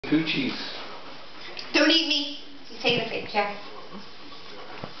poochies. Don't eat me. He's taking a picture.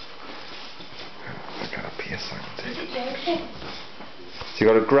 Look at that pierce sound. Is it joking? So you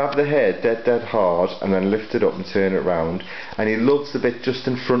got to grab the hair dead hard and then lift it up and turn it round. And he loves the bit just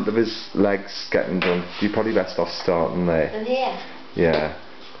in front of his legs getting done. You're probably best off starting there. And here? Yeah.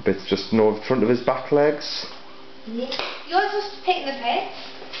 The bit's just in front of his back legs. Yeah. You're just taking the piss.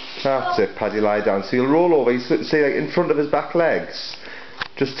 That's it, Paddy, lie down. So you'll roll over, you say like in front of his back legs.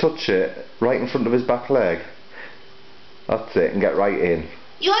 Just touch it right in front of his back leg. That's it, and get right in.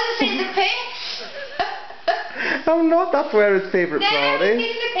 You want to take the piss? I'm not, that's where his favourite part is.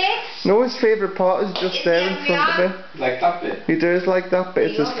 Taking the piss. No, his favourite part is just there in front of it. Like that bit? He does like that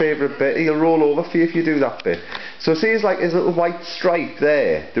bit, it's his favourite bit. He'll roll over for you if you do that bit. So see his, like, his little white stripe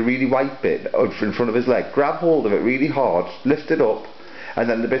there, the really white bit in front of his leg. Grab hold of it really hard, lift it up, and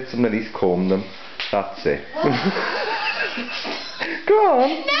then the bits underneath, comb them. That's it. Go on.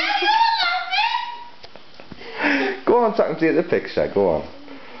 No, you're laughing. Go on so I can see the picture, go on.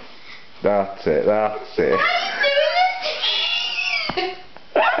 That's it, that's it.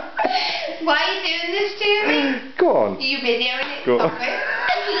 Why are you doing this to me? Go on. Are you videoing it? Go on. Stop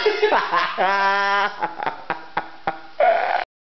it.